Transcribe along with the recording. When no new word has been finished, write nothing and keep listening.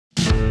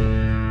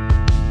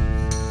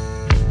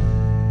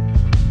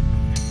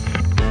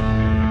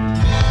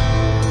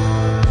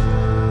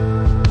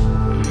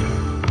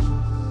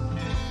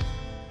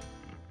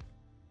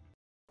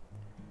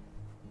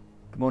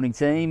Morning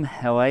team,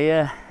 how are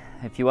you?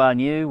 If you are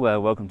new,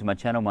 welcome to my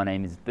channel. My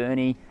name is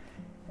Bernie,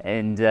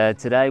 and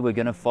today we're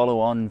going to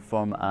follow on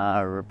from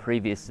our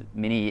previous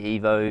mini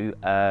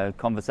EVO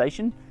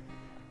conversation,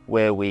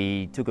 where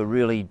we took a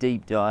really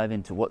deep dive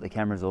into what the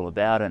camera is all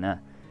about and a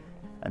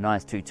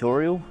nice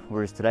tutorial.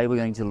 Whereas today we're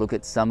going to look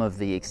at some of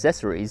the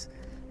accessories,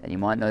 and you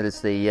might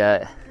notice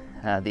the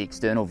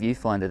external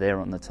viewfinder there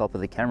on the top of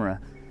the camera.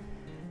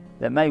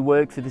 That may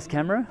work for this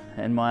camera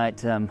and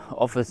might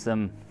offer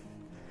some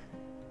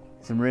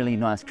really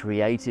nice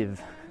creative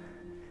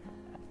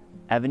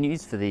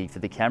avenues for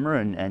the camera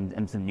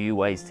and some new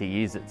ways to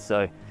use it.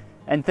 So,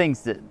 and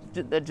things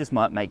that just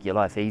might make your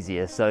life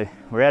easier. So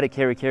we're out at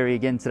Karekare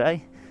again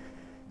today.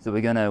 So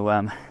we're going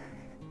to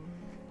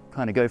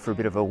kind of go for a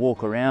bit of a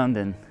walk around,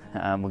 and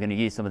we're going to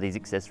use some of these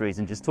accessories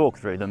and just talk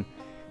through them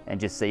and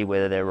just see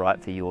whether they're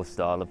right for your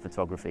style of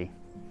photography.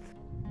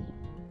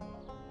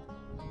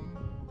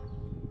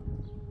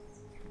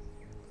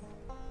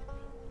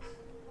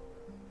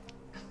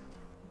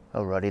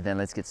 Alrighty then,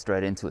 let's get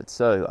straight into it.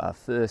 So our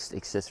first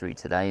accessory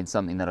today, and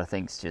something that I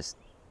think is just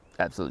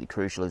absolutely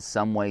crucial, is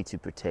some way to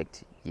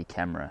protect your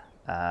camera.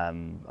 I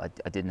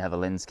didn't have a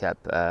lens cap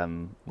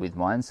with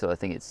mine, so I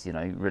think it's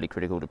really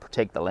critical to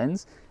protect the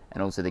lens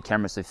and also the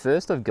camera. So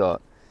first I've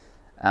got,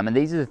 and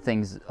these are the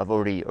things I've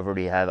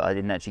already have. I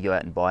didn't actually go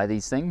out and buy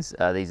these things.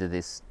 These are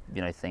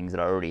things that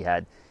I already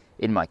had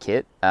in my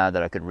kit that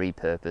I could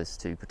repurpose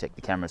to protect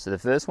the camera. So the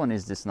first one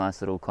is this nice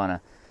little kind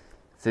of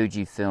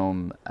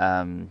Fujifilm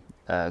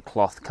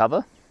cloth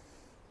cover.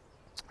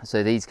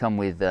 So these come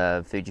with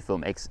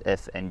Fujifilm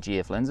XF and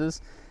GF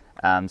lenses.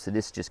 So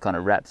this just kind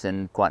of wraps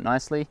in quite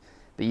nicely,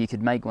 but you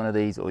could make one of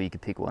these, or you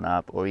could pick one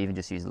up, or even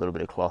just use a little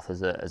bit of cloth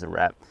as a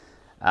wrap.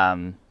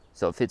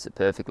 So it fits it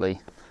perfectly,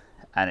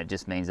 and it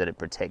just means that it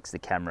protects the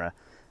camera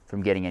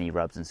from getting any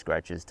rubs and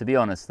scratches. To be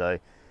honest though,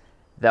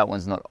 that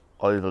one's not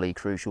overly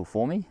crucial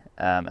for me,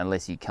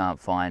 unless you can't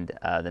find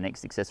the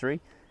next accessory,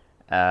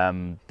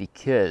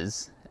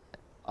 because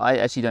I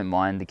actually don't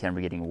mind the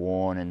camera getting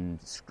worn and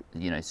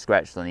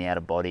scratched on the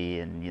outer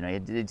body, and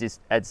it just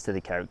adds to the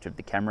character of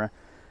the camera.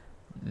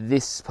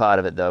 This part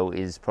of it though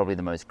is probably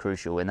the most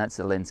crucial, and that's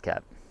the lens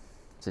cap.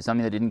 So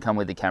something that didn't come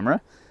with the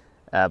camera,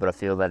 but I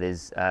feel that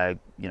is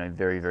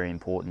very, very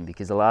important,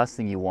 because the last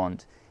thing you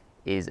want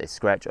is a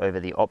scratch over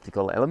the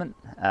optical element.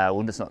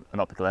 Well, it's not an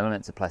optical element,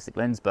 it's a plastic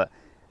lens, but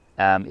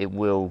it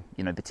will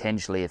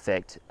potentially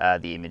affect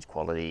the image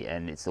quality,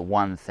 and it's the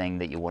one thing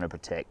that you want to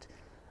protect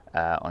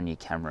on your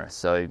camera.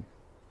 So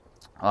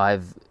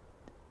I've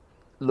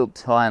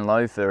looked high and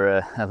low for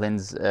a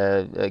lens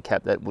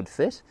cap that would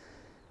fit.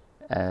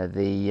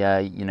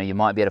 You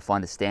might be able to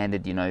find a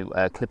standard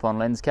clip-on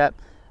lens cap,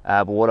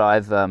 but what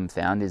I've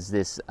found is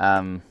this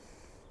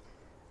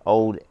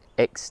old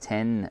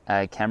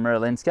X10 camera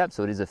lens cap.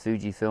 So it is a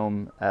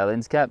Fujifilm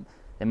lens cap.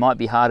 It might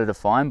be harder to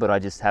find, but I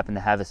just happen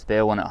to have a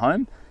spare one at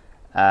home.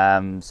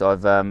 So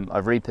I've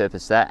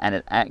repurposed that, and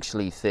it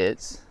actually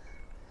fits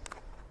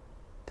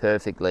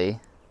perfectly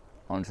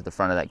onto the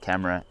front of that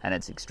camera, and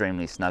it's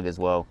extremely snug as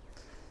well.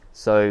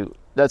 So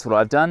that's what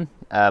I've done,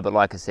 but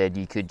like I said,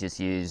 you could just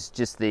use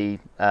the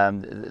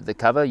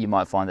cover. You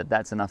might find that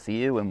that's enough for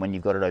you, and when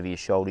you've got it over your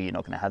shoulder, you're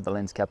not going to have the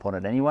lens cap on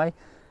it anyway.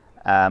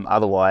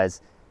 Otherwise,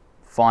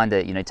 find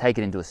it, take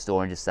it into a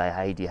store and just say,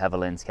 hey, do you have a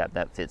lens cap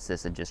that fits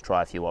this, and just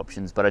try a few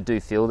options. But I do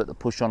feel that the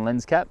push-on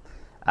lens cap,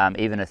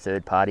 even a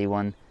third-party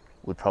one,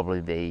 would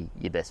probably be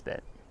your best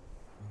bet.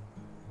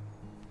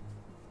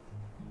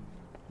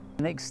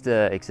 The next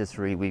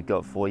accessory we've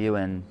got for you,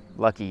 and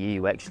lucky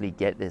you actually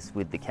get this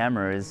with the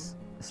camera, is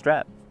a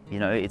strap.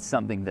 It's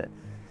something that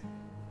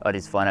I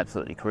just find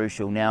absolutely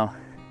crucial. Now,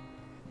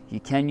 you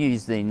can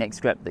use the neck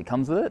strap that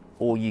comes with it,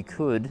 or you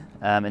could,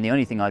 and the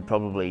only thing I'd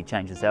probably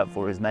change this out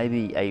for is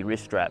maybe a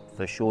wrist strap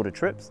for shorter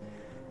trips,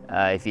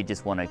 if you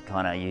just want to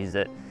kind of use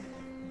it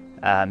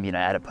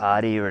at a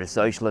party or at a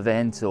social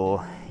event,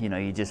 or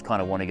you just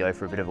kind of want to go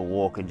for a bit of a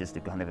walk and just a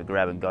kind of a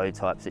grab and go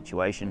type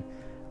situation.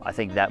 I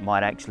think that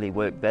might actually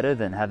work better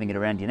than having it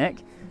around your neck,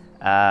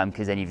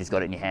 because then you've just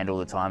got it in your hand all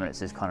the time, and it's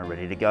just kind of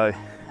ready to go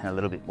and a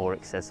little bit more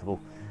accessible.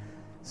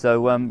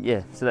 So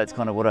yeah, so that's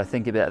kind of what I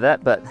think about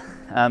that. But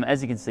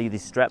as you can see,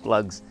 these strap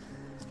lugs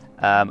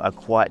are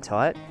quite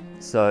tight.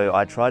 So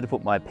I tried to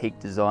put my Peak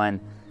Design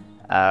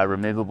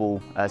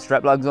removable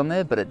strap lugs on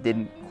there, but it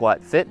didn't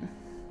quite fit.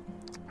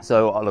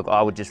 So look,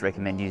 I would just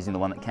recommend using the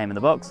one that came in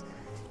the box.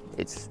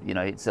 It's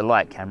it's a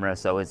light camera,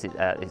 so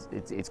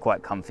it's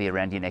quite comfy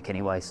around your neck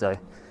anyway. So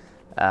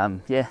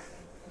yeah,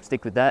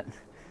 stick with that.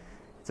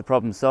 It's a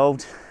problem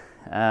solved.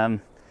 You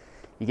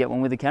get one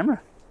with the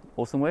camera.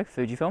 Awesome work,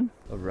 Fujifilm.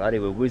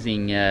 Alrighty, we're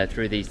whizzing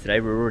through these today.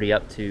 We're already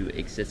up to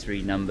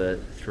accessory number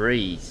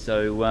 3.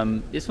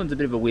 So this one's a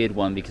bit of a weird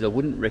one, because I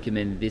wouldn't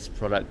recommend this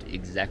product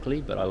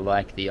exactly, but I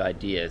like the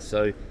idea.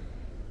 So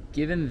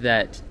given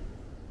that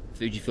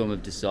Fujifilm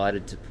have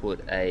decided to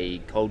put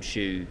a cold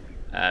shoe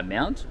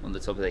mount on the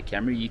top of their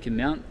camera, you can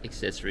mount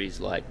accessories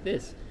like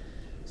this.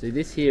 So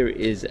this here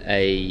is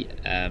a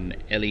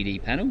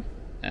LED panel.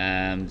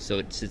 So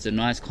it's a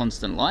nice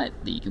constant light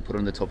that you can put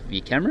on the top of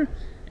your camera,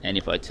 and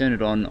if I turn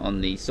it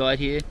on the side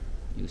here,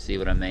 you'll see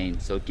what I mean.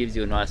 So it gives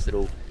you a nice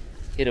little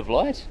hit of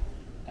light,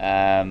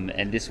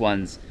 and this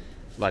one's,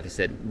 like I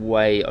said,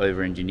 way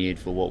over engineered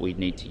for what we'd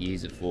need to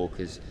use it for,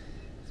 because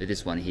for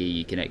this one here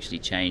you can actually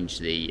change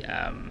the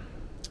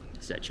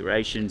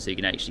saturation, so you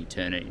can actually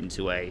turn it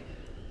into a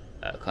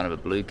kind of a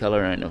blue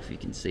color. I don't know if you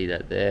can see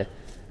that there,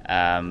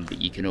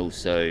 but you can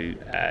also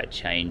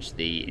change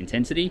the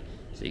intensity,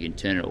 so you can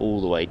turn it all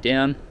the way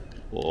down,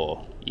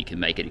 or you can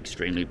make it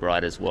extremely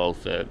bright as well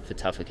for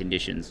tougher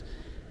conditions.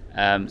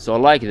 So I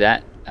like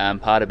that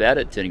part about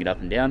it, turning it up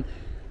and down,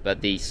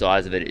 but the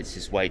size of it is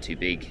just way too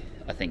big,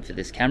 I think, for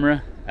this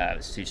camera.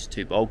 It's just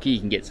too bulky. You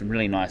can get some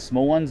really nice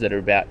small ones that are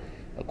about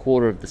a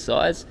quarter of the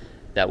size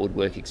that would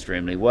work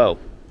extremely well.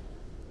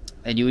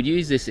 And you would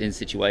use this in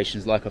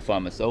situations like I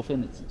find myself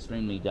in. It's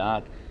extremely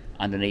dark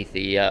underneath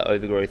the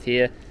overgrowth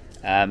here,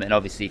 and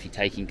obviously if you're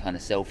taking kind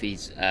of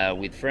selfies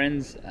with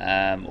friends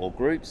or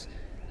groups,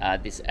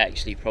 this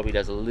actually probably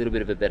does a little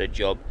bit of a better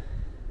job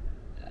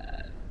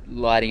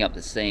lighting up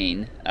the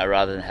scene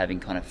rather than having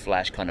kind of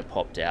flash kind of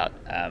popped out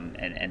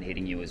and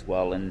hitting you as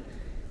well. And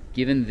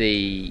given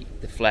the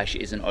flash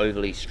isn't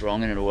overly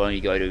strong and it will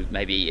only go to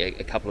maybe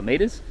a couple of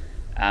meters,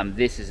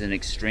 this is an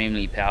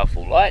extremely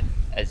powerful light,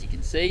 as you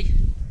can see,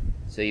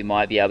 so you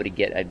might be able to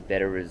get a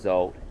better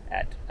result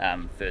at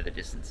further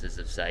distances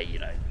of, say,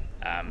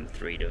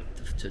 3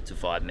 to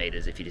 5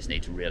 meters, if you just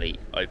need to really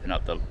open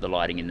up the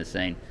lighting in the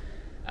scene.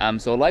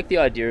 So I like the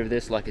idea of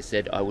this. Like I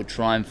said, I would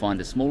try and find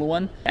a smaller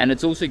one, and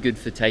it's also good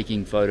for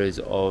taking photos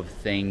of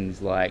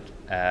things like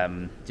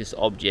just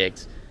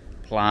objects,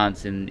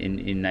 plants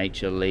in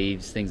nature,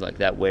 leaves, things like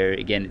that, where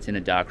again it's in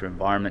a darker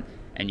environment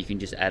and you can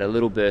just add a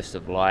little burst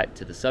of light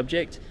to the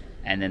subject,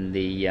 and then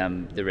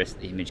the rest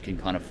of the image can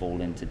kind of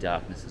fall into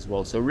darkness as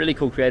well. So a really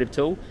cool creative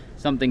tool,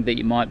 something that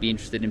you might be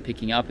interested in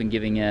picking up and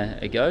giving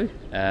a go.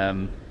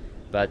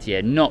 But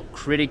yeah, not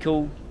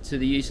critical to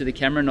the use of the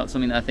camera, not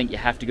something that I think you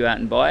have to go out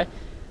and buy,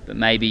 but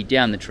maybe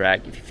down the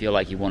track, if you feel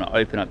like you want to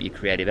open up your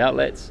creative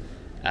outlets,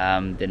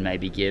 then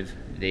maybe give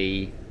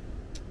the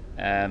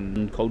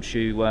cold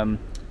shoe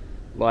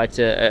light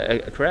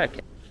a crack.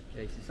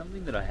 Okay, so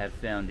something that I have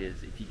found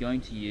is if you're going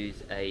to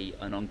use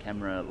an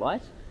on-camera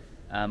light,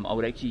 I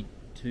would actually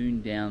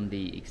tune down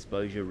the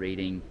exposure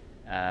reading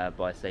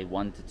by, say,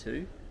 1 to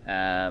 2.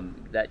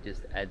 That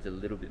just adds a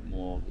little bit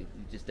more, it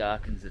just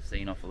darkens the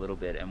scene off a little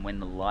bit, and when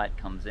the light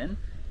comes in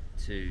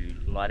to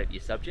light up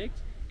your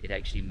subject, it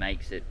actually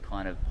makes it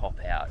kind of pop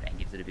out and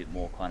gives it a bit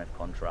more kind of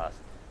contrast,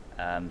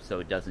 so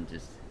it doesn't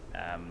just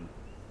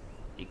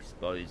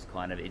expose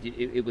kind of,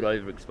 it would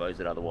overexpose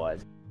it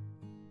otherwise.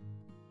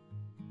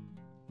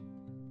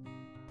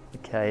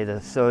 Okay,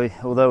 so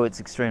although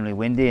it's extremely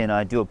windy, and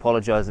I do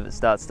apologise if it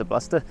starts to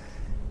bluster,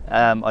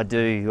 I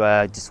do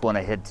just want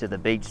to head to the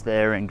beach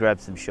there and grab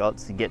some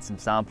shots and get some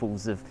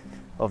samples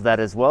of that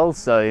as well.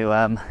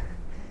 So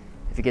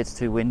if it gets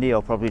too windy,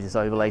 I'll probably just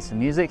overlay some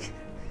music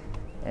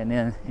and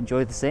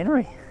enjoy the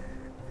scenery.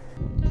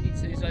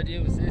 Whose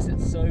idea was this?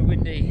 It's so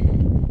windy.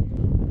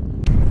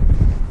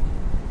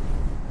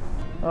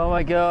 Oh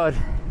my god,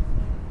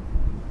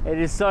 it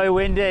is so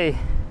windy,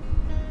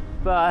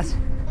 but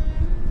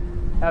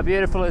how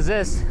beautiful is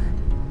this?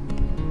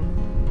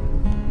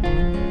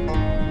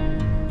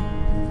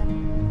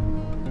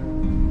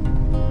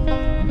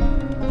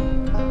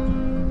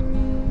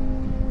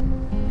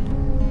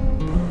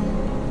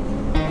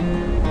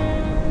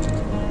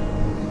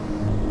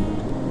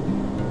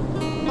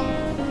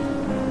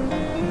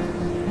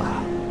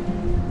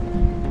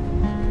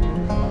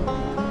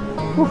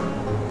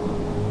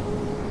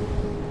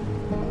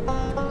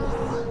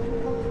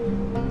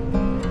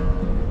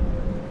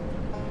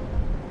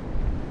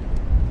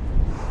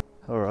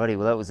 Alrighty,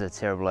 well that was a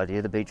terrible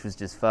idea. The beach was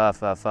just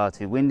far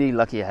too windy.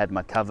 Lucky I had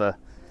my cover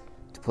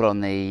to put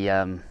on the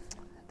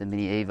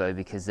Mini EVO,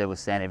 because there was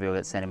sand everywhere. I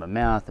got sand in my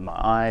mouth and my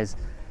eyes.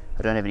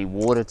 I don't have any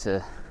water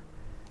to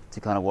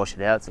kind of wash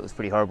it out, so it was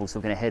pretty horrible. So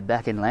we're going to head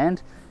back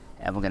inland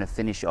and we're going to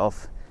finish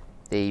off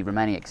the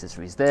remaining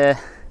accessories there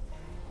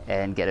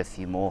and get a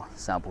few more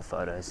sample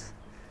photos.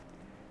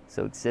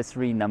 So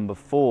accessory number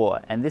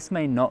 4, and this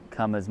may not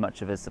come as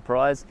much of a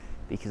surprise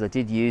because I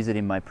did use it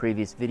in my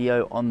previous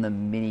video on the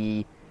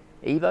Mini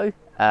EVO,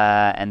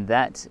 and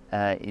that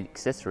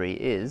accessory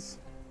is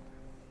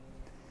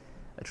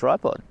a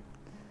tripod.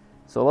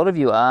 So a lot of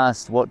you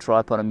asked what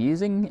tripod I'm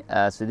using.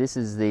 So this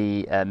is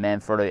the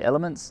Manfrotto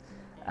Elements,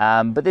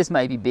 but this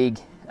may be big,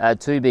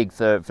 too big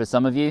for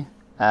some of you.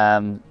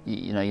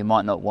 You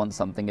might not want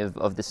something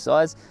of this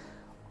size.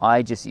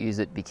 I just use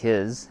it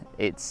because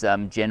it's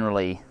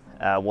generally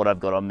what I've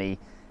got on me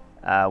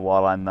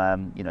while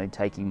I'm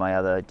taking my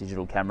other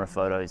digital camera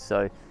photos.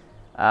 So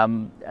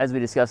as we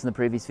discussed in the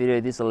previous video,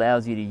 this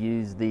allows you to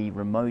use the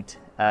remote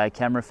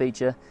camera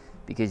feature,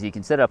 because you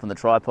can set it up on the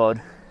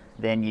tripod,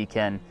 then you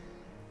can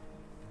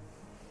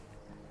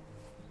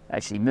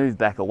actually move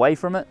back away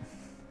from it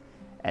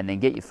and then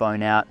get your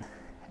phone out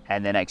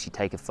and then actually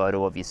take a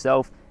photo of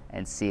yourself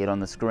and see it on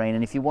the screen.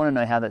 And if you want to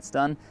know how that's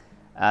done,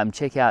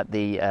 check out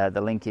the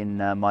link in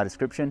my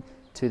description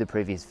to the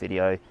previous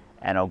video,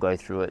 and I'll go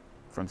through it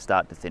from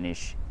start to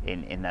finish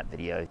in that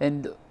video.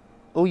 And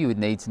all you would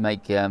need to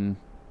make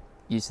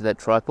use of that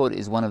tripod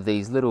is one of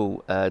these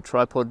little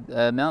tripod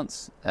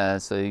mounts.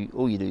 So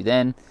all you do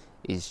then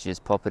is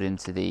just pop it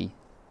into the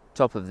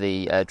top of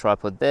the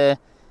tripod there,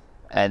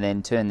 and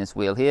then turn this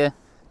wheel here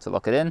to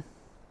lock it in.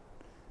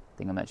 I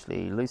think I'm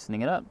actually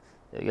loosening it up.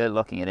 There we go,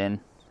 locking it in,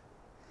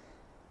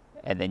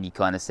 and then you're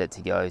kind of set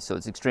to go. So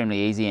it's extremely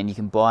easy, and you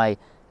can buy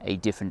a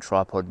different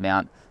tripod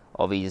mount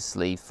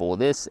obviously for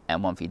this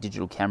and one for your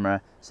digital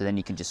camera, so then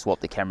you can just swap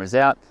the cameras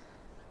out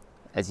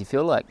as you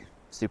feel like.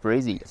 Super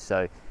easy.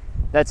 So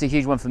that's a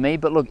huge one for me.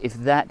 But look, if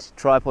that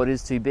tripod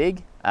is too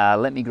big,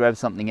 let me grab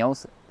something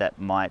else that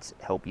might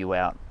help you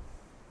out.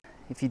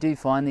 If you do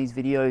find these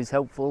videos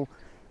helpful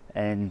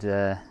and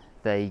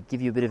they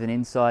give you a bit of an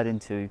insight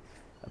into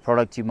a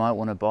product you might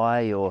want to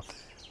buy or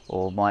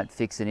might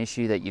fix an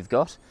issue that you've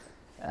got,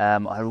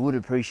 I would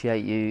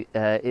appreciate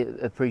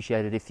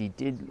it if you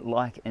did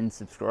like and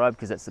subscribe,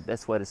 because that's the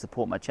best way to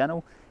support my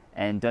channel.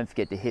 And don't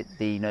forget to hit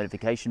the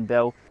notification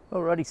bell.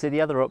 Alrighty, so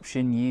the other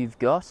option you've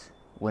got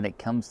when it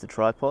comes to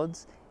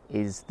tripods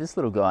is this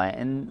little guy,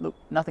 and look,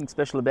 nothing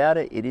special about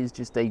it. It is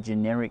just a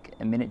generic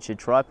miniature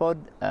tripod.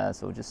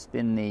 So I'll just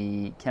spin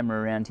the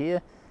camera around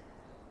here.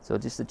 So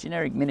just a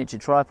generic miniature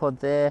tripod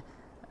there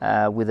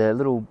with a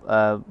little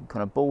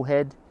kind of ball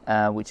head,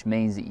 which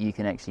means that you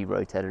can actually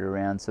rotate it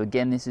around. So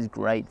again, this is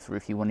great for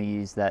if you want to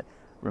use that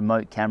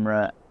remote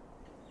camera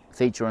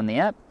feature on the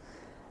app.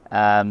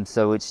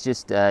 So it's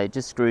just it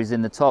just screws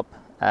in the top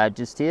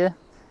just here,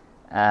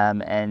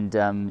 and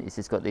it's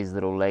just got these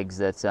little legs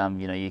that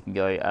you know, you can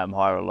go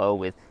higher or lower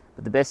with.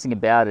 But the best thing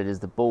about it is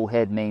the ball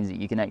head means that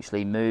you can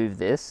actually move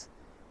this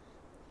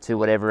to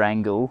whatever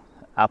angle,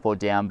 up or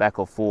down, back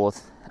or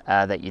forth,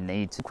 that you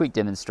need. So quick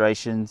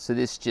demonstration. So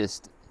this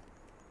just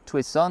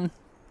twists on,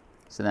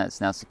 so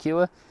that's now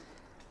secure.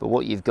 But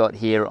what you've got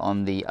here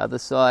on the other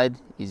side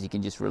is you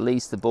can just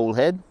release the ball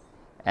head,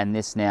 and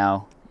this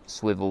now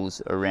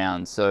swivels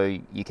around. So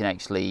you can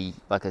actually,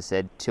 like I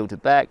said, tilt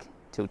it back,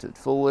 tilt it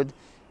forward,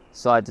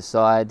 side to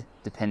side,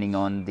 depending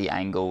on the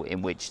angle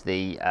in which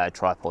the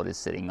tripod is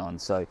sitting on.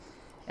 So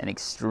an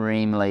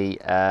extremely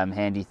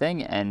handy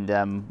thing.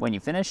 And when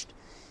you're finished,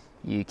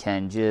 you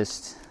can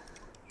just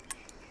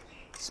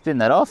spin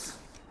that off,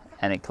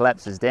 and it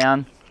collapses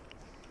down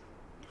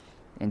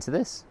into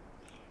this.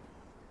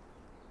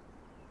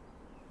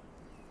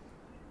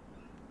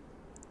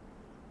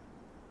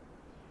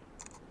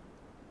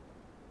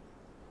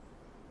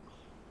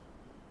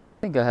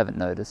 I think I haven't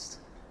noticed.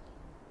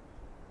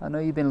 I know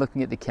you've been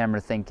looking at the camera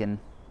thinking,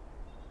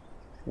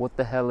 what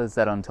the hell is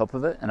that on top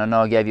of it? And I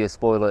know I gave you a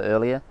spoiler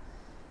earlier,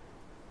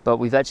 but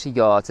we've actually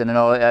got, and I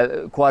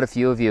know quite a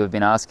few of you have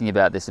been asking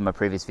about this in my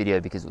previous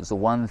video, because it was the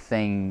one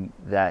thing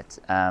that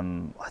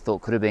I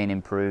thought could have been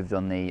improved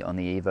on the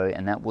EVO,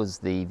 and that was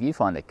the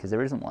viewfinder, because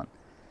there isn't one.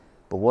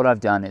 But what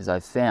I've done is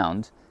I've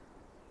found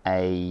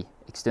a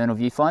external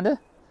viewfinder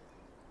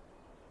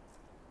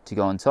to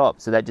go on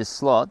top. So that just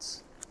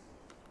slots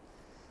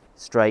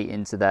straight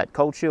into that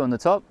cold shoe on the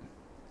top.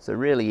 So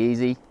really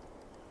easy,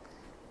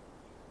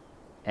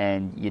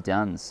 and you're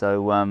done.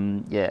 So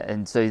yeah,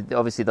 and so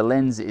obviously the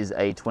lens is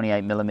a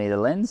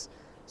 28mm lens.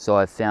 So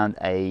I've found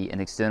an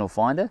external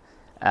finder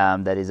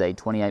that is a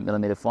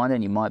 28mm finder,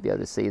 and you might be able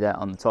to see that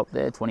on the top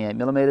there,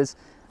 28mm.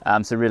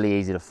 So really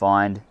easy to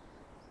find.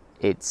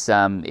 It's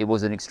it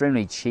was an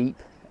extremely cheap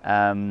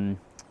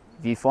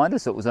viewfinder,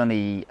 so it was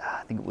only,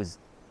 I think it was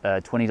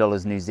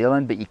 $20 New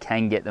Zealand, but you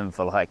can get them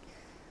for like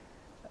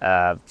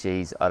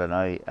geez, I don't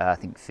know, I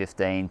think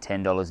 $15,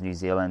 $10 New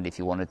Zealand if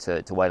you wanted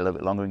to wait a little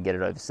bit longer and get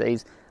it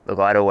overseas. Look,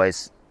 I'd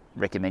always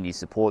recommend you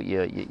support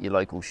your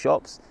local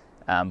shops,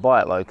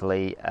 buy it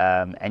locally,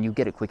 and you'll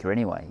get it quicker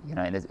anyway. You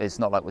know, and it's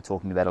not like we're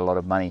talking about a lot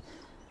of money.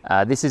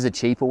 This is a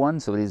cheaper one,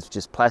 so it is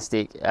just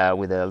plastic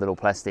with a little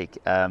plastic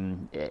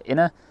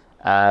inner.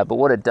 But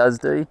what it does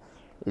do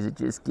is it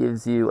just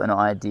gives you an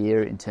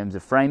idea in terms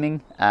of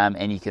framing,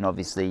 and you can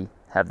obviously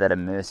have that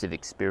immersive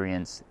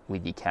experience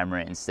with your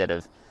camera instead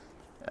of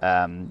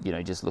you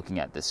know, just looking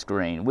at the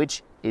screen,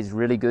 which is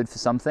really good for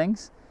some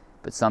things,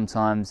 but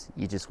sometimes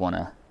you just want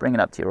to bring it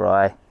up to your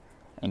eye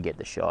and get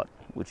the shot,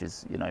 which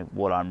is, you know,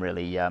 what I'm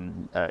really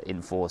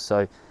in for.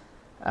 So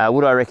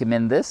would I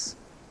recommend this?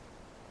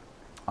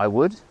 I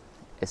would,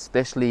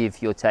 especially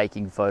if you're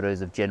taking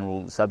photos of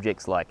general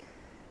subjects like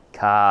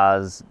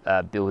cars,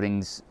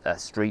 buildings,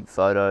 street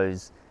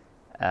photos,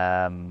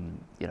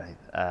 you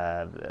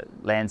know,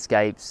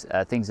 landscapes,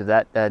 things of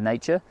that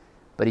nature.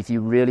 But if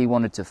you really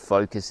wanted to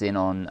focus in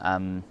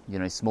on, you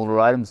know, smaller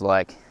items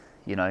like,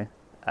 you know,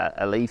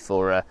 a leaf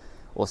or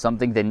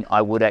something, then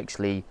I would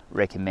actually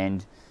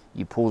recommend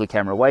you pull the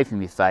camera away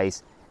from your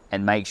face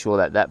and make sure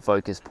that that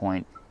focus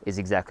point is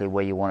exactly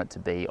where you want it to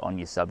be on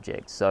your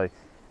subject. So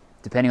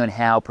depending on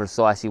how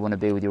precise you want to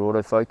be with your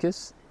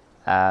autofocus,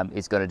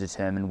 it's going to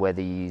determine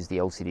whether you use the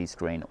LCD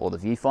screen or the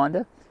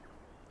viewfinder.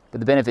 But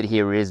the benefit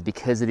here is,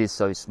 because it is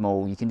so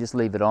small, you can just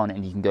leave it on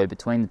and you can go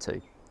between the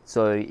two.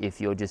 So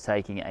if you're just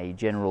taking a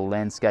general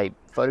landscape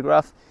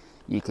photograph,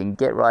 you can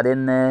get right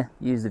in there,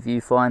 use the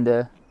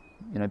viewfinder,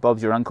 you know,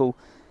 Bob's your uncle.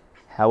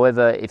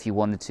 However, if you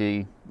wanted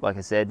to, like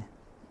I said,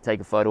 take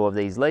a photo of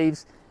these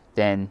leaves,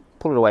 then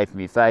pull it away from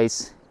your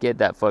face, get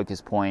that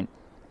focus point,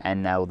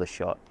 and nail the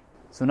shot.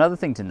 So another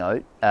thing to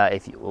note,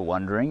 if you were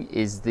wondering,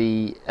 is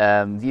the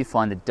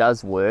viewfinder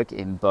does work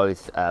in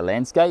both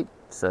landscape,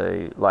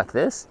 so like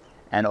this,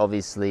 and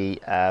obviously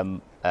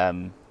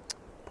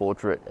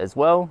portrait as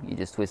well. You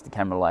just twist the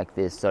camera like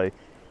this. So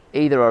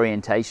either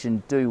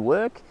orientation do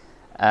work,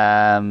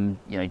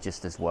 you know,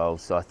 just as well.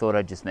 So I thought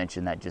I'd just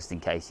mention that just in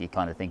case you're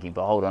kind of thinking,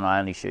 but hold on, I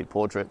only shoot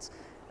portraits,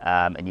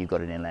 and you've got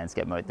it in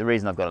landscape mode. The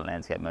reason I've got it in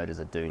landscape mode is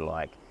I do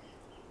like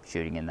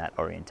shooting in that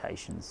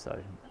orientation. So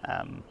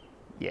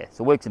yeah,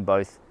 so it works in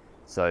both.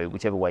 So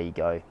whichever way you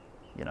go,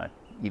 you know,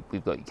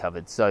 we've got you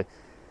covered. So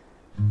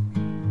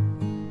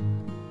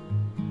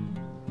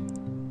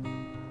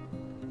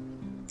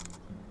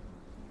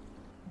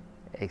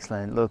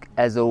excellent. Look,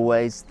 as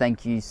always,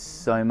 thank you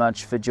so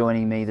much for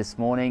joining me this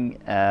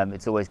morning.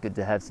 It's always good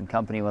to have some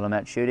company when I'm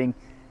out shooting.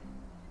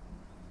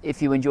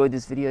 If you enjoyed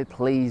this video,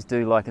 please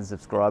do like and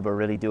subscribe. I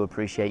really do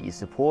appreciate your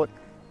support.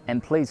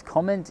 And please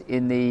comment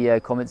in the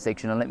comment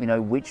section and let me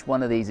know which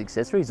one of these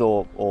accessories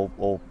or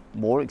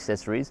more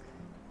accessories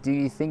do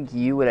you think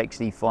you would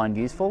actually find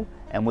useful,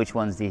 and which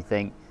ones do you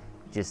think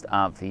just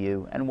aren't for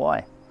you, and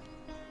why.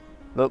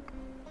 Look,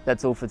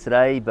 that's all for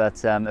today,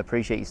 but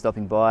appreciate you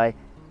stopping by.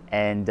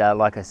 And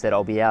like I said,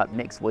 I'll be out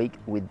next week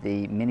with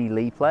the Mini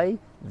Leplay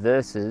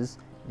versus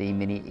the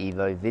Mini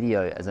EVO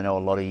video, as I know a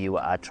lot of you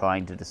are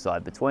trying to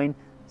decide between.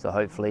 So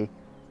hopefully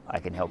I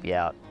can help you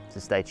out. So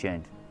stay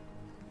tuned.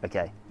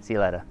 Okay, see you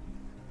later.